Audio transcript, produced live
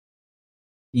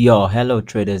Yo, hello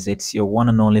traders. It's your one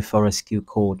and only Forex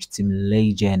coach, Team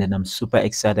Legend, and I'm super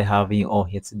excited having you all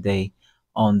here today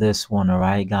on this one. All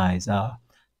right, guys.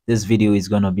 This video is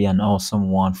gonna be an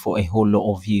awesome one for a whole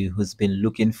lot of you who's been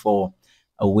looking for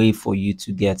a way for you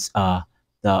to get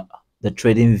the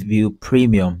TradingView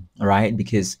Premium, all right?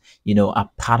 Because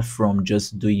apart from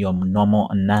just doing your normal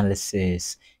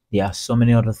analysis, there are so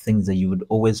many other things that you would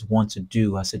always want to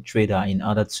do as a trader in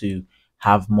order to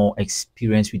have more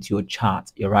experience with your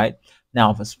chart. You're right.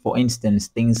 Now, for instance,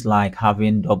 things like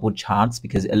having double charts,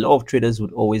 because a lot of traders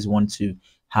would always want to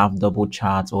have double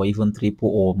charts or even triple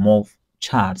or more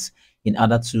charts in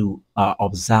order to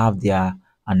observe their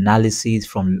analysis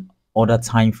from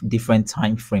different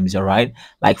time frames. All right.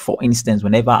 Like for instance,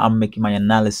 whenever I'm making my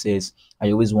analysis,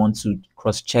 I always want to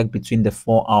cross check between the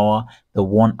 4 hour, the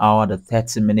 1 hour, the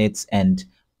 30 minutes, and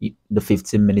the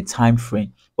 15-minute time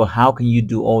frame. But how can you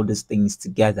do all these things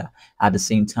together at the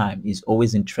same time? It's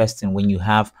always interesting when you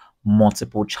have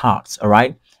multiple charts. All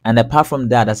right. And apart from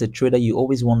that, as a trader, you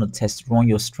always want to test run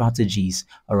your strategies.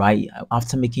 All right.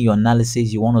 After making your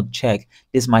analysis, you want to check,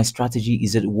 is my strategy,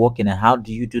 is it working? And how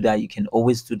do you do that? You can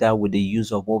always do that with the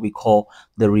use of what we call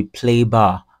the replay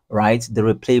bar, right? The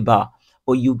replay bar.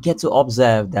 But you get to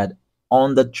observe that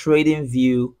on the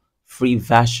TradingView free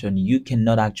version, you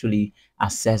cannot actually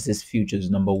access these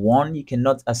futures. Number one, you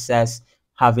cannot access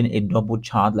having a double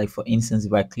chart. Like for instance,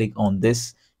 if I click on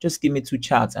this, just give me two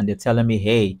charts and they're telling me,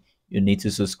 hey, you need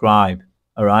to subscribe.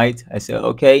 All right. I say,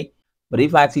 okay. But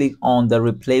if I click on the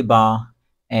replay bar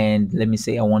and let me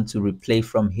say I want to replay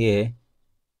from here,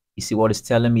 you see what it's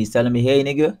telling me? It's telling me, hey,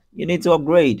 nigga, you need to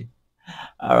upgrade.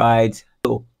 All right.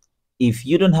 So if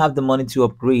you don't have the money to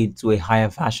upgrade to a higher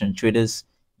version, traders,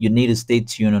 you need to stay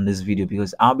tuned on this video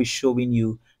because I'll be showing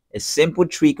you a simple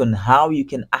trick on how you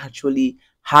can actually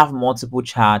have multiple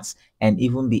charts and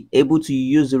even be able to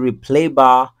use the replay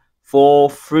bar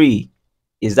for free.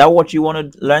 Is that what you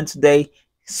want to learn today?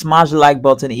 Smash the like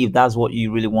button if that's what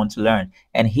you really want to learn,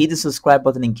 and hit the subscribe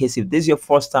button in case if this is your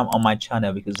first time on my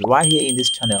channel, because right here in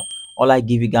this channel all I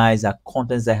give you guys are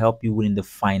contents that help you within the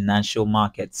financial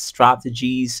market,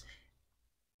 strategies,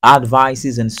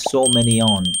 advices, and so many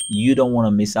on. You don't want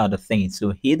to miss out a thing.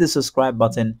 So hit the subscribe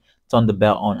button, turn the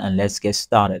bell on, and let's get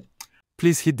started.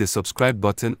 Please hit the subscribe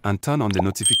button and turn on the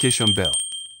notification bell.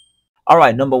 All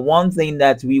right, number one thing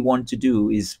that we want to do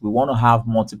is we want to have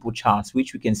multiple charts,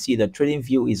 which we can see that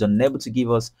TradingView is unable to give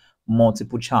us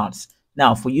multiple charts.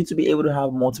 Now, for you to be able to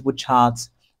have multiple charts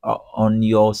on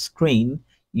your screen,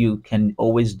 you can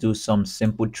always do some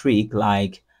simple trick,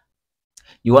 like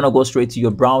you want to go straight to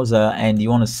your browser and you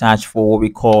want to search for what we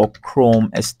call Chrome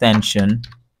extension.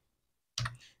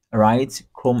 All right,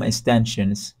 Chrome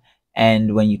extensions.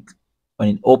 And when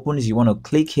it opens, you want to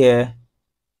click here,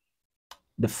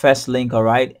 the first link. All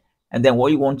right, and then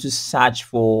what you want to search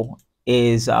for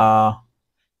is you want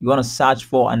to search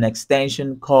for an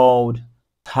extension called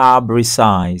tab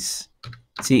resize,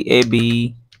 tab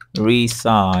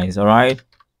resize. All right,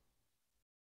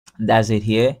 that's it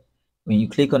here. When you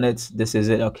click on it, this is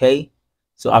it. Okay,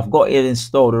 so I've got it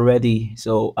installed already.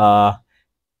 So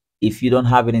if you don't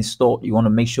have it installed, you want to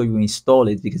make sure you install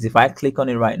it, because if I click on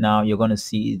it right now, you're going to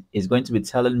see it's going to be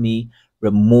telling me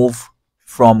remove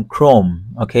from Chrome.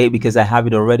 Okay, because I have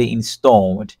it already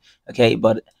installed. Okay,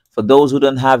 but for those who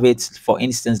don't have it, for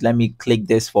instance, let me click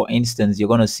this. For instance, you're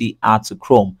going to see add to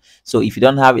Chrome. So if you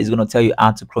don't have it, it's going to tell you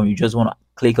add to Chrome. You just want to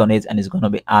click on it and it's going to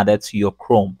be added to your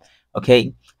Chrome.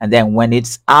 Okay, and then when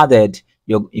it's added,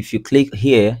 if you click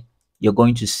here, you're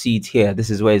going to see it here. This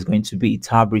is where it's going to be,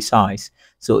 tab resize.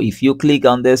 So if you click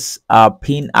on this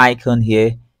pin icon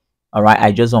here, all right,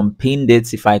 I just unpinned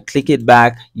it. If I click it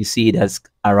back, you see it has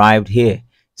arrived here.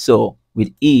 So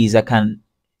with ease, I can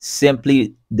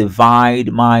simply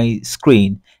divide my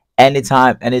screen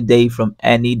anytime, any day, from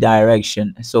any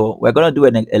direction. So we're going to do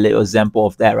a little example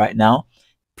of that right now.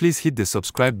 Please hit the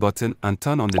subscribe button and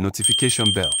turn on the notification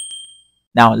bell.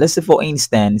 Now, let's say for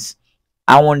instance,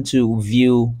 I want to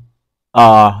view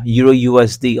Euro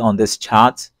USD on this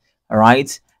chart. All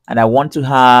right, and I want to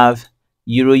have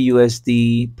Euro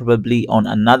USD probably on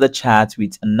another chart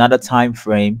with another time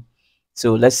frame.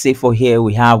 So let's say for here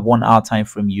we have 1 hour time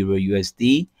frame Euro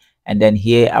USD, and then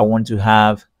here I want to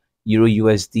have Euro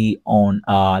USD on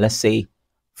let's say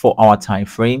 4 hour time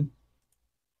frame,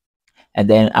 and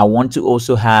then I want to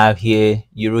also have here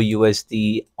Euro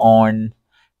USD on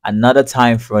another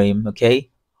time frame. Okay,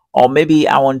 or maybe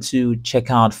I want to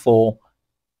check out for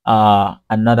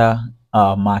another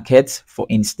market. For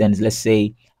instance, let's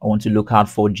say I want to look out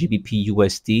for GBP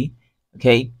USD.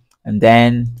 Okay, and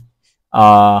then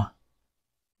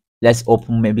Let's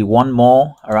open maybe one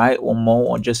more. All right, one more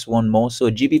or just one more.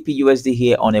 So GBP USD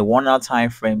here on a 1 hour time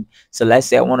frame. So let's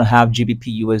say I want to have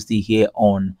GBP USD here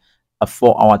on a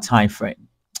 4-hour time frame.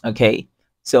 Okay,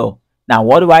 so now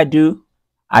what do?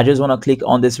 I just want to click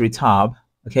on this retab.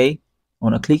 Okay, I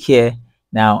want to click here.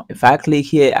 Now if I click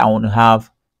here, I want to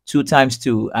have 2 times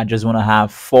 2. I just want to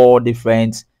have 4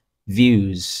 different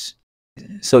views.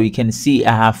 So you can see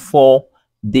I have 4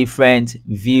 different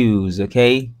views.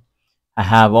 Okay, I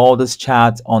have all this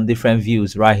charts on different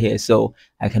views right here, so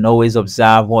I can always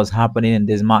observe what's happening in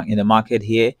the market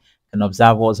here. I can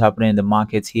observe what's happening in the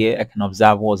market here. I can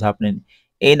observe what's happening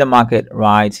in the market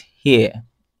right here.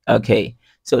 Okay,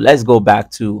 so let's go back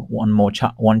to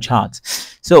one chart.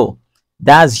 So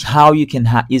that's how you can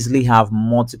easily have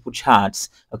multiple charts.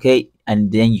 Okay,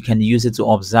 and then you can use it to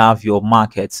observe your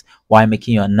markets while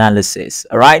making your analysis.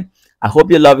 All right, I hope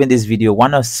you're loving this video. Why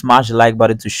not smash the like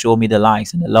button to show me the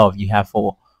likes and the love you have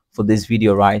for this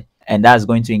video, right? And that's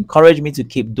going to encourage me to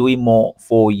keep doing more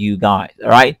for you guys. All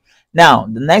right, now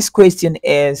the next question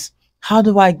is, how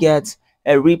do I get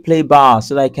a replay bar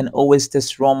so that I can always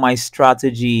test run my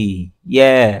strategy?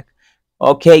 Yeah,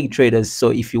 okay traders, so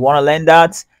if you want to learn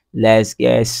that, let's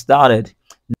get started.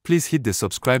 Please hit the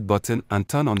subscribe button and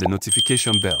turn on the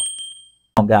notification bell.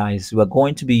 Now guys, we're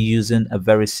going to be using a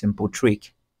very simple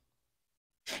trick.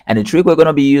 And the trick we're going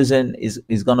to be using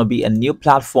is going to be a new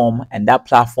platform, and that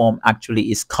platform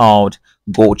actually is called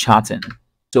Go Charting.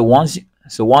 So once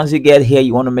you get here,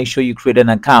 you want to make sure you create an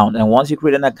account. And once you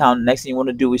create an account, next thing you want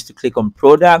to do is to click on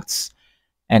products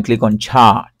and click on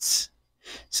charts.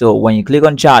 So when you click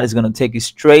on chart, it's going to take you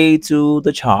straight to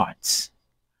the charts.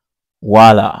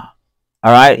 Voila.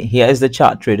 All right, here is the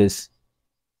chart, traders.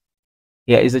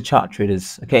 Here is the chart,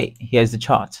 traders. Okay, here's the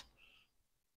chart.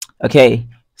 Okay,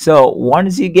 so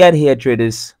once you get here,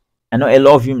 traders, I know a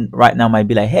lot of you right now might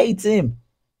be like, hey Tim,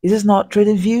 is this not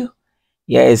TradingView?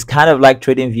 Yeah, it's kind of like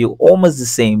TradingView, almost the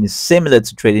same. It's similar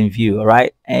to TradingView, all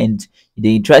right? And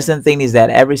the interesting thing is that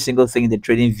every single thing that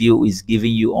TradingView is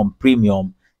giving you on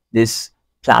premium, this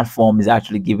platform is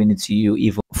actually giving it to you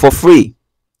even for free.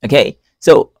 Okay,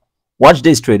 so watch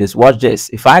this, traders. Watch this.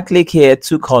 If I click here,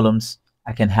 2 columns,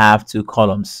 I can have 2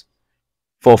 columns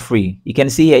for free. You can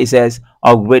see here it says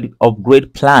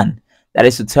upgrade plan. That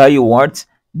is to tell you what,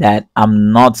 that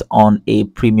I'm not on a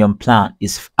premium plan.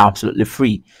 It's absolutely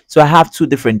free. So I have 2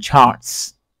 different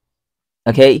charts.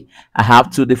 Okay, I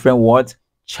have 2 different what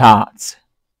charts.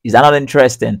 Is that not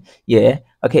interesting? Yeah.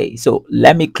 Okay, so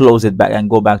let me close it back and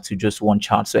go back to just one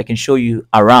chart so I can show you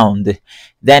around.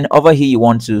 Then over here you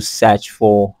want to search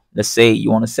for, let's say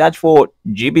you want to search for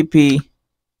GBP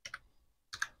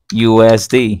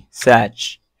USD,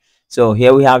 search. So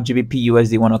here we have GBP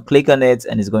USD. Want to click on it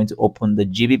and it's going to open the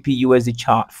GBP USD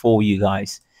chart for you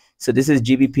guys. So this is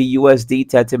GBP USD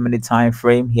 30-minute time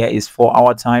frame. Here is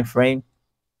 4-hour time frame.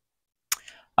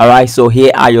 All right, so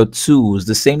here are your tools,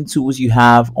 the same tools you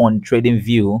have on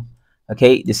TradingView.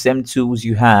 Okay, the same tools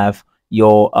you have,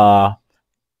 your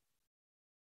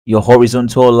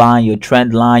horizontal line, your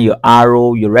trend line, your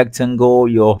arrow, your rectangle,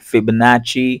 your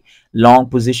Fibonacci, long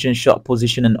position, short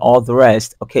position, and all the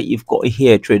rest. Okay, you've got it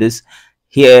here, traders.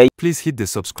 Here Please hit the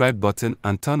subscribe button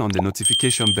and turn on the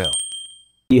notification bell.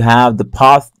 you have the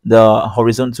path, the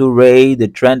horizontal ray, the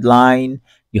trend line,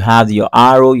 you have your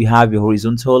arrow, you have your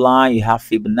horizontal line, you have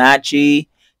Fibonacci,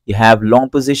 you have long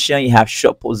position, you have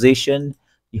short position,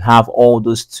 you have all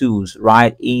those tools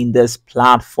right in this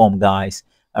platform, guys.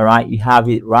 All right, you have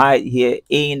it right here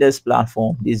in this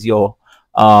platform. This is your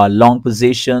long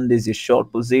position, this is your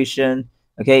short position.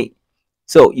 Okay,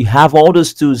 so you have all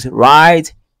those tools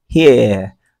right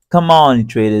here. Come on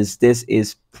traders, this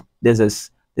is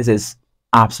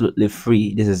absolutely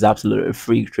free. This is absolutely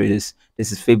free, traders.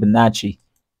 This is Fibonacci.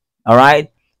 All right,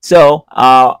 so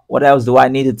what else do I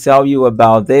need to tell you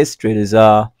about this, traders?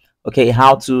 Okay,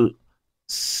 how to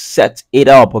set it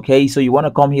up. Okay, so you want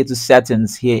to come here to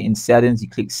settings. Here in settings, you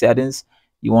click settings.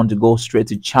 You want to go straight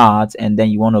to chart, and then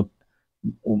you want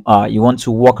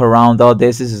to walk around all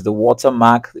this. This is the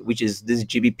watermark, which is this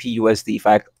GBP USD. If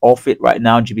I off it right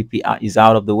now, GBP is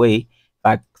out of the way. If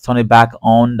I turn it back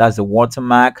on, that's the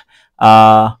watermark.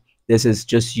 This is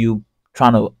just you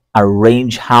trying to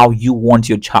arrange how you want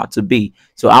your chart to be.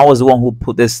 So I was the one who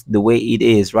put this the way it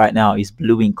is right now. It's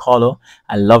blue in color.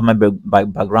 I love my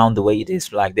background the way it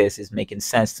is like this. It's making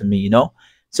sense to me, you know.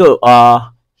 So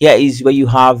here is where you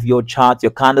have your chart,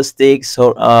 your candlesticks,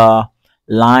 so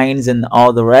lines and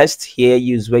all the rest. Here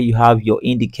is where you have your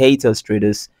indicators,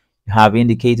 traders. You have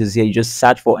indicators here. You just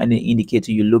search for any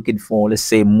indicator you're looking for. Let's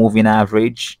say moving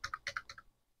average.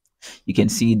 You can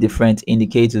see different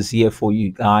indicators here for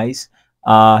you guys.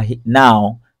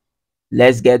 Now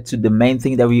let's get to the main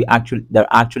thing that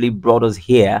actually brought us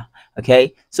here.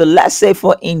 Okay, so let's say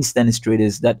for instance,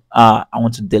 traders, that I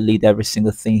want to delete every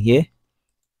single thing here.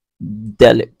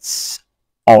 Delete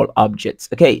all objects.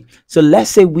 Okay, so let's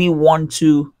say we want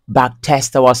to back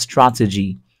test our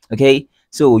strategy. Okay,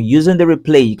 so using the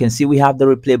replay, you can see we have the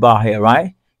replay bar here,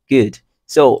 right? Good.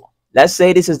 So let's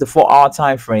say this is the 4-hour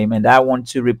time frame and I want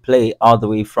to replay all the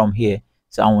way from here.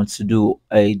 So I want to do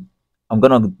I'm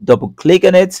gonna double click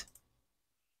on it.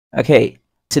 Okay,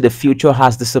 so the future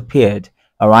has disappeared.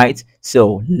 All right,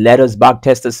 so let us back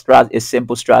test a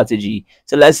simple strategy.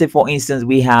 So let's say for instance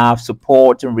we have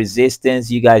support and resistance.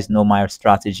 You guys know my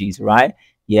strategies, right?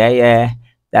 Yeah,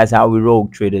 that's how we roll,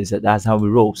 traders. That's how we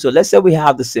roll. So let's say we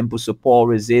have the simple support,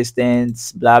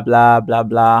 resistance, blah blah blah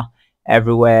blah,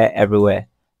 everywhere.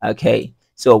 Okay,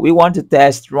 so we want to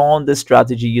test run the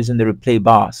strategy using the replay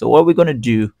bar. So what we're going to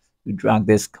do, we drag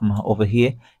this, come over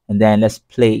here, and then let's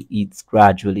play it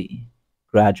gradually,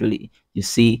 you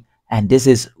see. And this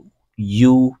is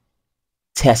you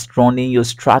test running your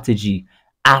strategy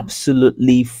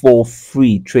absolutely for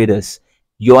free, traders.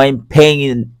 You ain't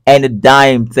paying any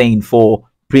dime thing for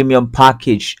premium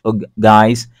package,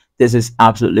 guys. This is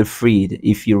absolutely free.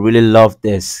 If you really love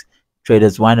this,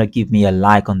 traders, why not give me a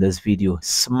like on this video,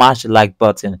 smash the like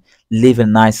button, leave a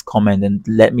nice comment, and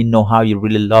let me know how you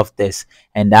really love this,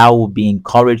 and I will be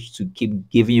encouraged to keep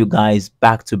giving you guys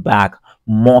back to back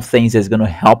more things that's going to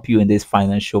help you in this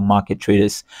financial market,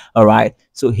 traders. All right,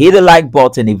 so hit the like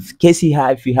button. If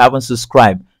you haven't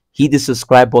subscribed, hit the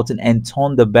subscribe button and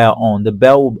turn the bell on. The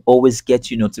bell will always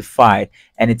get you notified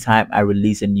anytime I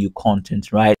release a new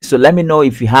content, right? So let me know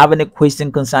if you have any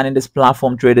question concerning this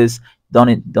platform, traders.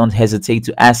 Don't hesitate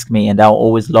to ask me, and I'll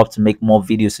always love to make more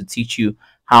videos to teach you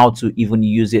how to even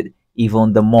use it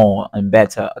even the more and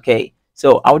better. Okay,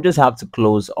 so I'll just have to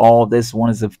close all this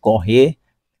ones I've got here.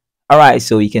 All right,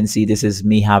 so you can see this is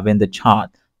me having the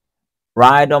chart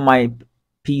right on my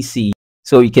PC.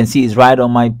 So you can see it's right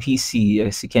on my PC,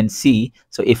 as you can see.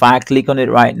 So if I click on it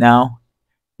right now,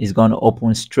 it's going to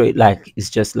open straight, like it's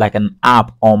just like an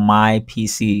app on my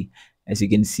PC, as you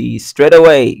can see straight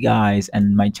away, guys,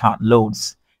 and my chart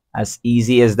loads as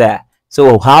easy as that.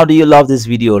 So how do you love this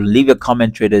video? Leave a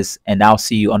comment, traders, and I'll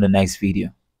see you on the next video.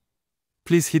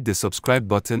 Please hit the subscribe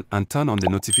button and turn on the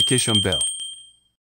notification bell.